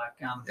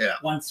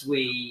 Once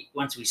we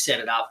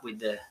set it up with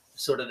the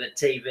sort of the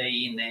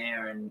TV in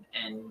there and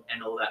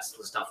all that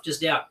sort of stuff.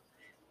 Just our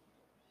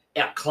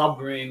club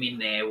room in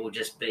there will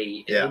just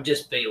be will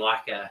just be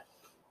like a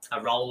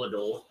roller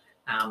door,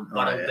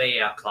 but it'll be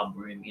our club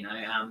room,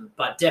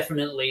 But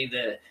definitely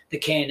the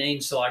canteen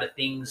side of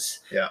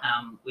things,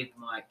 with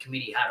my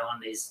committee hat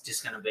on, is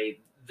just going to be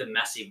the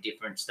massive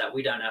difference that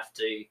we don't have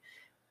to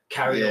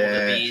carry all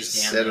the beers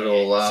down set there,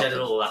 it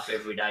all up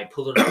every day,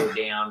 pull it all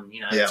down.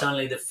 It's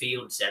only the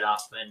field set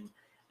up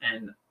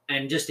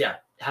and just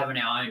having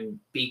our own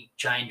big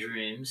change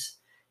rooms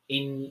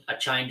in a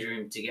change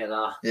room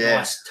together,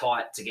 nice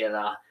tight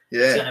together.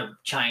 It's going to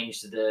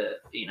change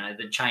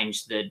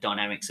the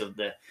dynamics of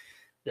the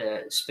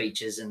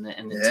speeches and the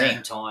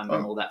team time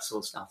and all that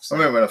sort of stuff. So, I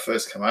remember when I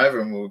first came over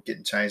and we were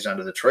getting changed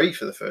under the tree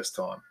for the first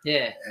time.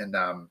 Yeah. And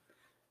I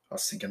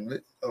was thinking,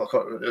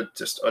 I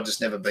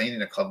just never been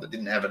in a club that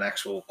didn't have an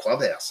actual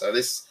clubhouse. So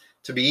this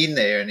to be in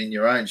there and in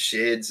your own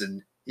sheds,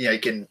 and you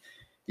can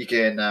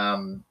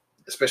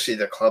especially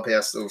the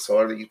clubhouse little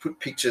side of it, you put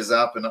pictures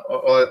up, and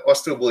I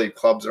still believe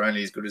clubs are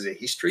only as good as their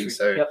history.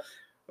 So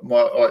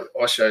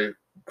I show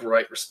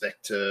great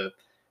respect to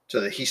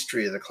the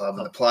history of the club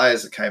and the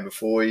players that came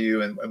before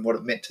you and what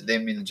it meant to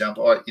them in the jump.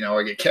 I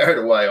get carried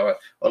away.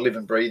 I live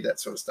and breathe that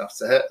sort of stuff.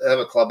 So have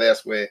a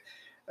clubhouse where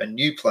a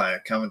new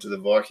player coming to the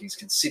Vikings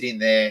can sit in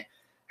there,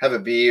 have a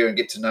beer and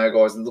get to know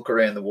guys and look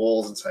around the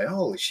walls and say,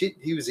 holy shit,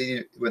 he was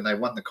in when they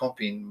won the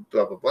comp in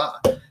blah, blah, blah.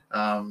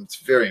 It's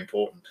very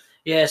important.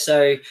 Yeah,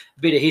 so a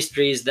bit of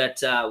history is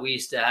that we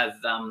used to have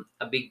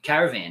a big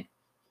caravan.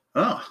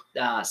 Oh.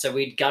 So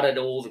we'd gutted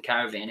all the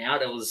caravan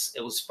out. It was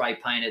spray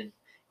painted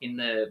in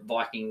the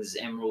Vikings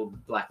emerald,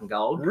 black and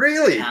gold.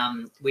 Really?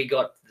 We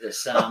got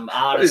this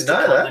artist to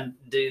come and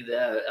do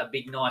a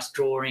big nice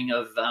drawing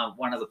of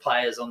one of the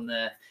players on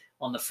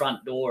the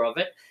front door of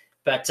it.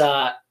 But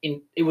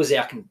it was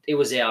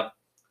our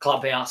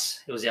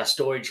clubhouse. It was our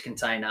storage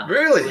container.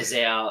 Really? It was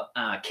our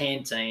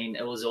canteen.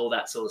 It was all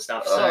that sort of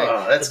stuff.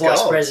 So that's the vice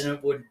gold.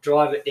 president would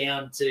drive it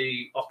down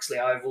to Oxley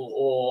Oval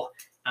or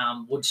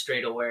Wood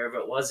Street or wherever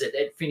it was.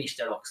 It finished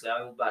at Oxley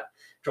Oval, but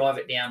drive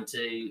it down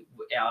to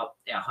our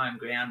home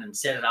ground and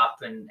set it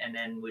up, and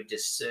then we'd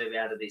just serve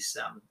out of this.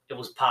 It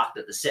was parked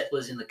at the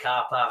Settlers in the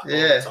car park all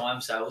the time,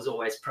 so it was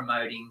always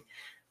promoting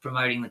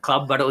the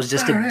club. But it was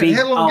just a big.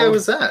 How long ago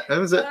was that?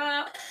 Was it?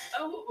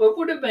 It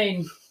would have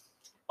been.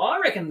 I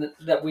reckon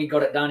that we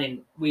got it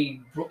done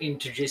we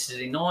introduced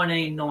it in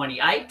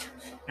 1998,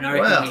 and I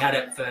reckon we had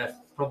it for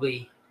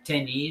probably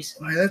 10 years.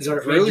 Wow, that's we got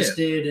it brilliant.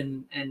 registered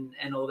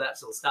and all that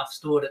sort of stuff,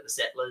 stored at the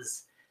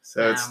Settlers.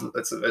 So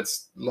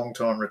it's long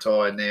time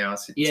retired now,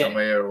 sitting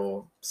somewhere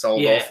or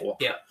sold off. Or...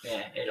 Yeah.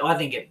 I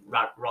think it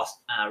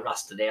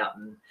rusted out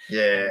and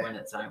went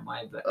its own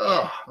way. But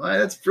mate,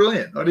 that's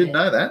brilliant. I didn't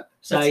know that.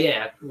 So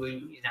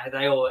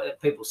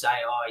people say,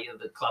 you're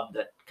the club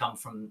that come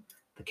from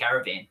the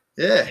caravan.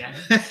 Yeah.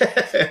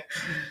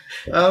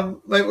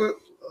 Mate,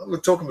 we're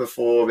talking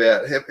before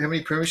about how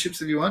many premierships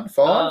have you won?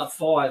 5?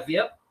 5.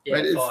 Yep. Yeah,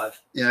 mate,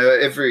 5.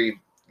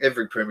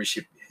 Every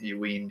premiership you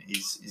win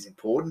is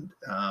important.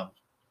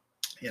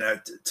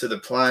 To the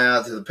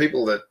player, to the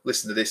people that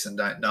listen to this and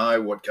don't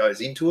know what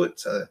goes into it.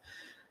 So,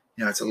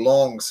 it's a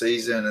long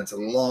season, it's a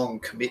long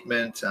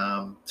commitment,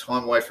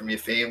 time away from your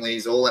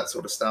families, all that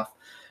sort of stuff.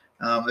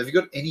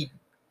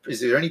 Is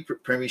there any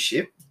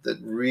premiership that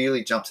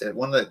really jumps out?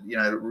 One that,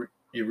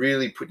 you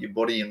really put your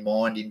body and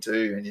mind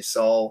into and your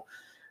soul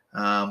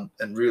and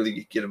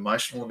really get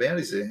emotional about?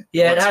 Is there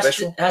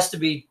it has to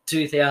be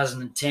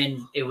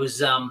 2010. It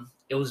was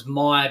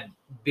my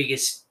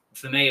biggest.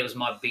 For me, it was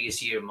my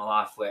biggest year of my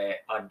life where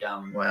I'd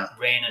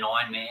ran an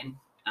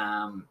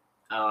Ironman.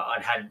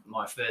 I'd had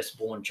my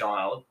firstborn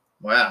child.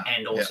 Wow.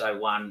 And also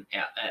won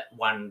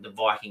the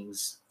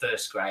Vikings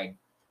first grade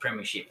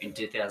premiership in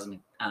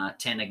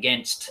 2010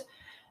 against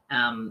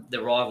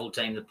the rival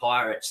team, the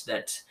Pirates,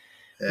 that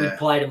we'd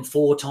played them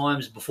 4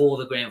 times before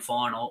the grand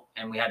final,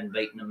 and we hadn't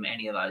beaten them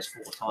any of those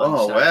 4 times.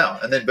 Oh, so, wow.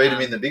 And then beat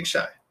them in the big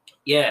show.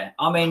 Yeah.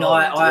 I mean,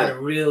 I had a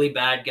really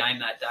bad game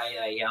that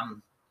day.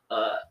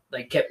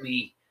 They kept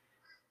me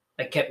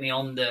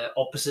on the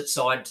opposite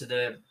side to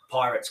the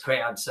Pirates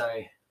crowd, so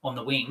on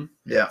the wing.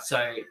 Yeah.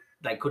 So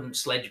they couldn't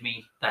sledge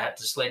me. They had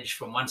to sledge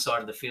from one side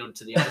of the field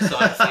to the other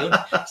side of the field.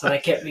 So they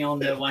kept me on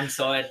the one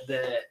side,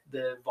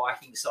 the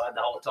Viking side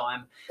the whole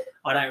time.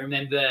 I don't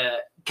remember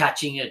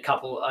catching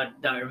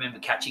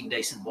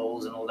decent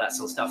balls and all that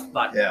sort of stuff.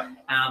 But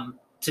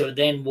to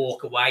then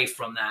walk away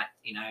from that,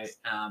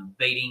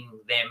 beating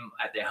them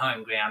at their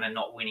home ground and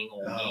not winning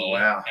all year.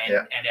 Wow.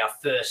 And our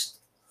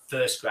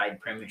first grade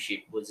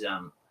premiership was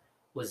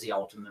the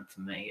ultimate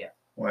for me. Yeah.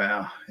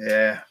 Wow.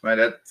 Yeah,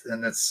 mate.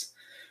 That's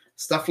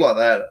stuff like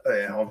that.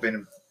 I've been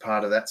a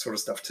part of that sort of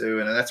stuff too,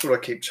 and that's what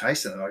I keep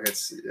chasing. Like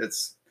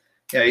it's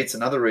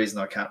another reason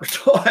I can't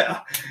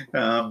retire.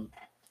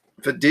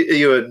 But are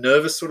you a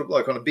nervous sort of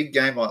like on a big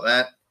game like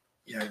that?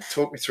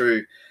 Talk me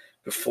through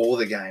before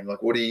the game.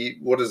 Like, what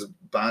does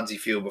Barnesy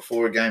feel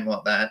before a game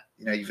like that?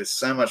 You've got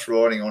so much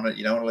riding on it.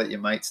 You don't want to let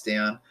your mates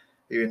down.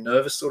 Are you a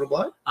nervous sort of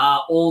bloke?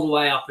 All the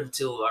way up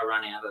until I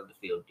run out of the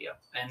field,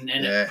 and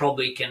yeah. It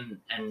probably can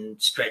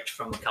stretch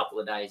from a couple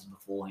of days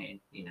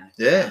beforehand,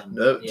 Yeah,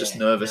 just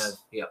nervous.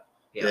 Yeah.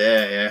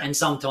 And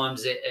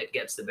sometimes it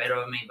gets the better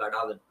of me, but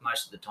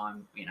most of the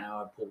time,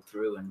 I pull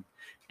through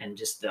and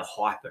just the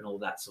hype and all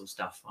that sort of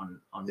stuff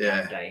on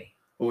game day.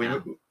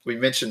 Well, we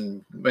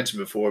mentioned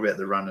before about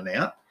the running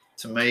out.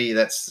 To me,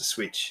 that's the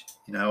switch.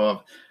 I've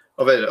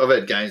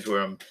had games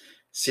where I'm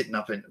sitting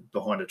up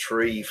behind a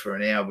tree for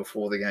an hour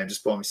before the game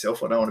just by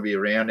myself. I don't want to be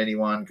around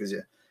anyone because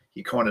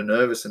you're kind of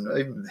nervous, and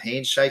even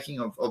handshaking,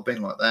 I've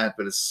been like that.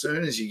 But as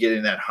soon as you get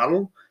in that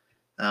huddle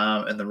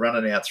and the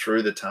running out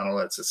through the tunnel,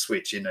 it's a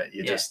switch, isn't it?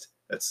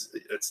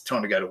 It's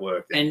time to go to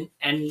work. Then.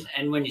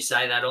 And when you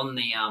say that on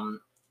the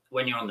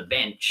when you're on the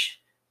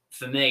bench,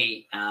 for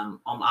me, I'm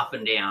up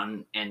and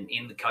down and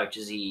in the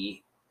coach's ear.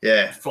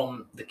 Yeah.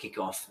 From the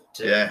kickoff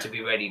to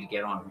be ready to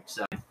get on.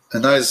 So.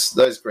 And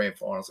those grand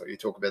finals, like you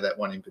talk about that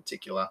one in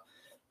particular,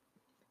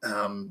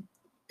 are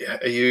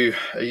you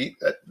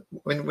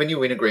when you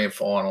win a grand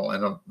final,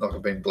 and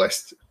I've been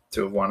blessed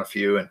to have won a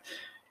few, and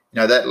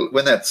that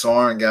when that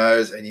siren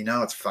goes and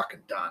it's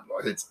fucking done,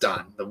 like it's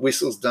done, the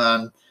whistle's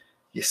done,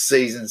 your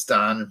season's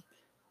done,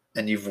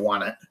 and you've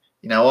won it.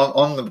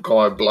 I'm the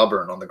guy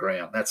blubbering on the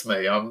ground. That's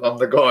me. I'm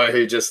the guy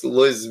who just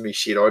loses me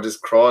shit. I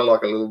just cry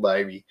like a little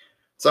baby.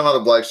 Some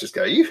other blokes just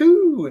go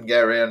yoo-hoo and go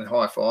around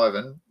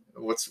high-fiving.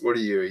 What are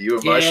you? Are you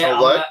emotional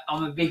bloke?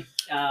 I'm a big,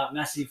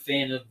 massive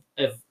fan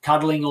of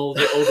cuddling all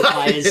the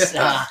players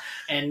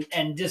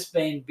and just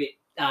being a bit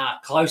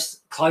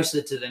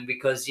closer to them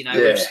because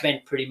we've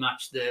spent pretty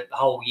much the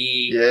whole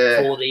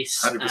year for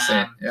this.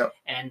 100%.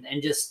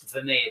 And just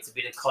for me, it's a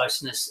bit of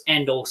closeness,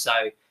 and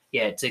also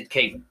to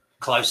keep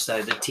close.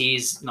 So the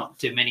tears, not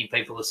too many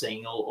people are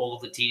seeing all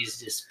the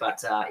tears,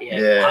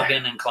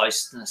 hugging and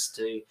closeness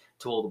to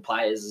all the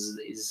players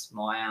is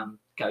my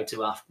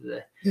go-to after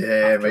the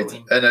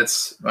win. And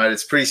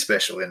it's pretty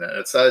special, isn't it?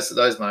 It's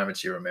those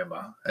moments you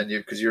remember, and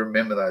because you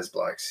remember those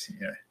blokes,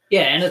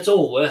 and it's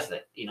all worth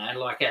it,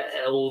 like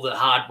all the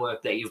hard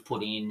work that you've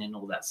put in and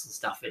all that sort of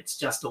stuff. It's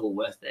just all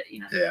worth it,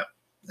 Yeah,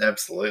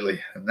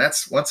 absolutely. And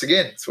that's once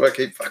again, it's why I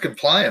keep fucking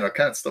playing. I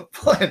can't stop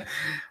playing.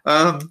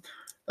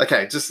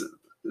 Okay, just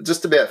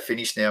about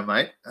finished now,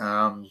 mate.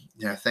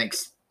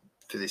 Thanks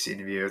for this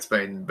interview. It's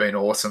been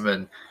awesome,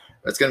 and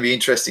it's going to be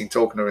interesting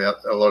talking to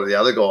a lot of the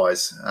other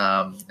guys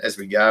as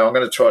we go. I'm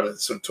going to try to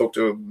sort of talk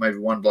to maybe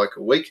one bloke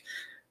a week.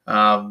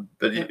 But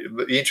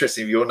it'd be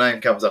interesting if your name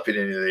comes up in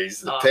any of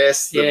these. The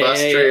Pest, the bus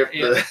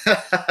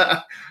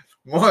trip.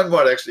 Mine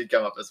might actually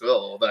come up as well,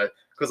 although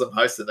because I'm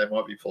hosting, they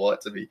might be polite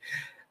to me.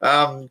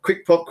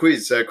 Quick pop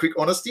quiz. So quick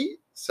honesty.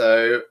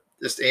 So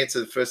just answer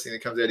the first thing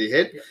that comes out of your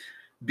head. Yep.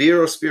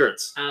 Beer or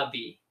spirits?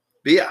 Beer.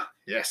 Beer,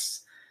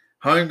 yes.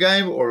 Home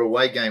game or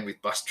away game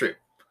with bus trip?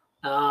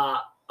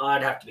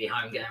 I'd have to be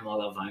home game. I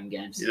love home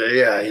games.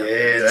 Yeah.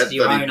 It's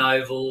your own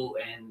oval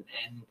and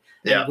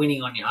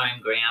winning on your home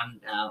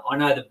ground. I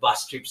know the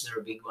bus trips are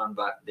a big one,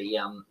 but the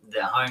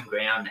home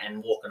ground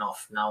and walking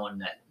off knowing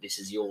that this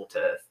is your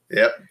turf.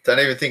 Yep. Don't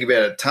even think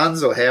about it.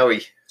 Tons or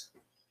Howie?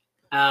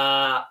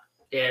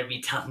 It'd be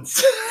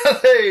tons.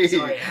 Hey.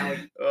 Sorry,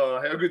 Howie. Oh,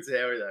 how good's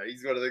Howie though?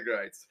 He's one of the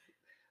greats.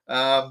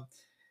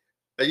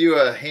 Are you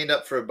a hand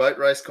up for a boat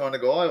race kind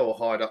of guy or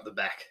hide up the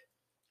back?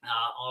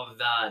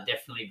 I've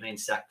definitely been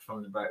sacked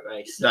from the boat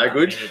race. No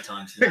good? Many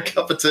times. No.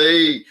 Cup of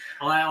tea.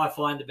 I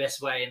find the best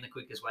way and the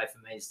quickest way for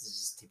me is to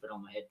just tip it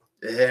on my head.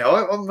 Yeah,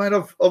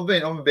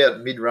 I'm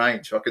about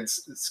mid-range. I can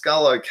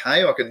scull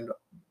okay. I can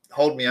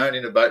hold my own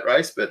in a boat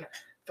race, but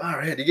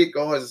far out. You get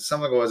guys,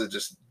 some of the guys that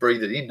just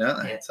breathe it in,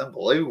 don't they? Yeah. It's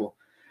unbelievable.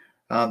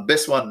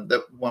 Best one,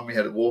 that one we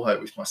had at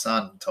Warhope with my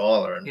son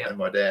Tyler and, and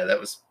my dad. That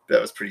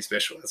was pretty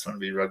special. That's one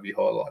of the rugby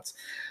highlights.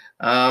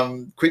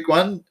 Quick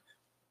one: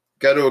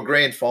 go to a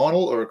grand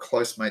final or a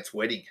close mate's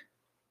wedding?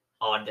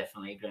 Oh,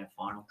 definitely a grand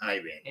final.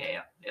 Amen.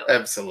 Yeah.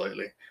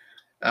 Absolutely.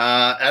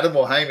 Adam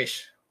or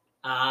Hamish?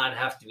 It'd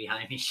have to be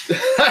Hamish.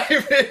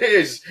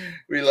 Hamish,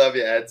 we love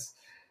you, Ads.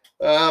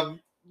 Mate,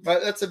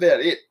 that's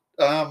about it.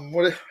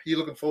 What are you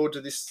looking forward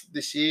to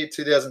this year,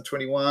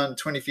 2021,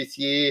 25th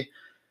year?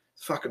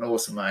 It's fucking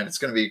awesome, mate. It's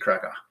going to be a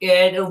cracker.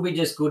 Yeah, it'll be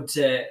just good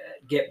to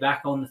get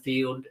back on the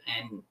field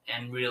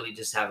and really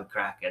just have a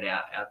crack at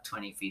our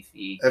 25th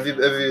year. Have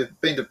you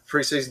been to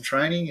pre-season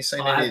training? You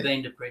seen? I have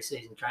been to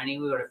pre-season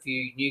training. We've got a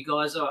few new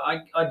guys.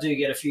 I do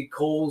get a few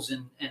calls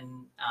and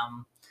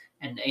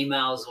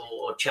emails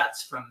or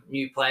chats from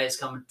new players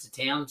coming to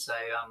town. So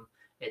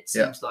it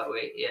seems like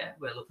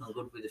we're looking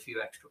good with a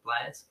few extra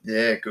players.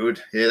 Yeah,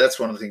 good. Yeah, that's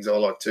one of the things I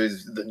like too,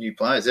 is the new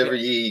players. Every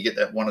year you get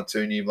that one or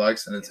two new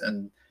blokes,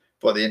 and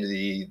by the end of the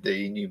year,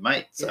 the new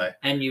mate. So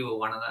and you were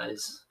one of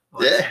those.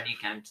 When you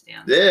came to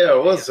town. Yeah, I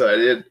was. So I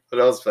did, but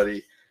I was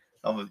funny.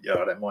 I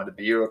don't mind a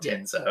beer or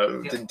 10,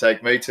 so it didn't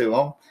take me too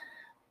long,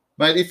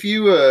 mate. If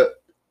you were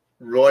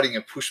riding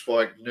a push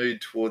bike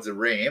nude towards a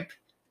ramp,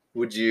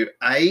 would you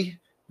A,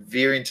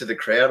 veer into the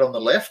crowd on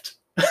the left,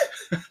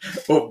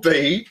 or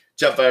B,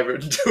 jump over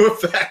it and do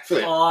a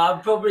backflip? Oh,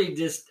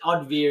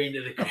 I'd veer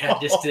into the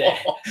crowd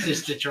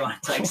just to try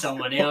and take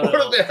someone out.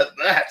 What about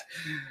that?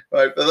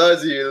 Right, for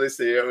those of you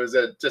listening, it was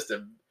just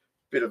a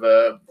bit of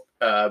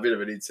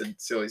an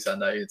incident, silly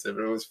Sunday incident,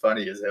 but it was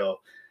funny as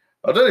hell.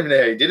 I don't even know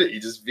how you did it. You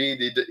just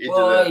veered into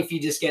if you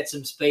just get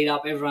some speed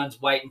up,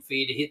 everyone's waiting for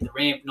you to hit the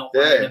ramp, not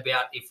worrying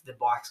about if the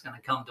bike's going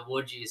to come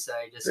towards you. So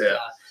just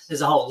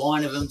there's a whole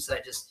line of them, so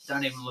just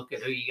don't even look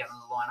at who you're going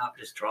to line up.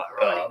 Just try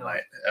it right into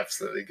mate,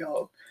 absolutely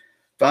gold.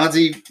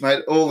 Barnesy,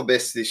 mate, all the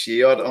best this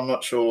year. I'm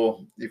not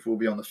sure if we'll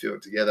be on the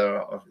field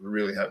together. I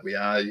really hope we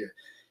are.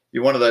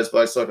 You're one of those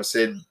blokes, like I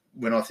said,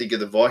 when I think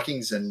of the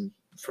Vikings, and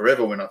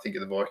forever when I think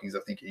of the Vikings,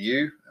 I think of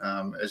you,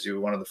 as you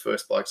were one of the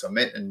first blokes I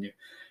met, and you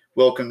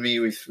welcomed me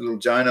with little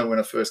Jonah when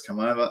I first come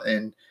over.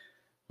 And,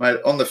 mate,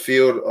 on the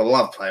field, I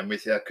love playing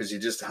with you because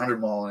you're just 100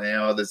 mile an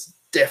hour. There's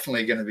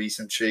definitely going to be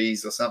some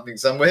cheese or something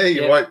somewhere.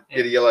 You won't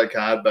get a yellow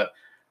card, but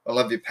I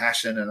love your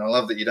passion, and I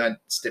love that you don't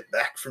step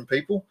back from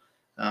people.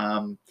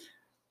 And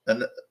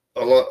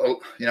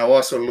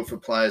I sort of look for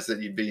players that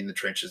you'd be in the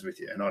trenches with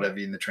you, and I'd have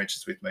you in the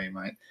trenches with me,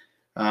 mate.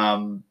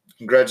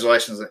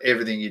 Congratulations on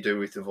everything you do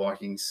with the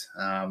Vikings.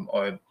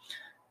 I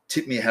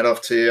tip my hat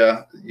off to you.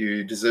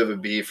 You deserve a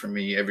beer from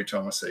me every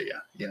time I see you.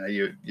 You know,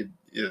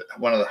 you're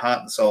one of the heart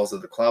and souls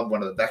of the club,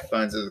 one of the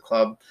backbones of the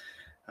club.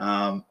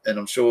 And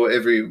I'm sure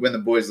when the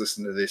boys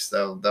listen to this,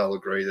 they'll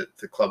agree that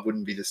the club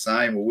wouldn't be the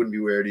same or wouldn't be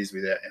where it is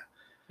without you.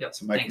 Yep.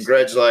 So, mate,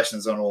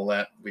 congratulations on all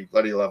that. We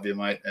bloody love you,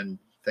 mate, and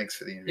thanks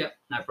for the interview. Yep,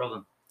 no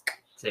problem.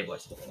 See you,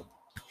 boys.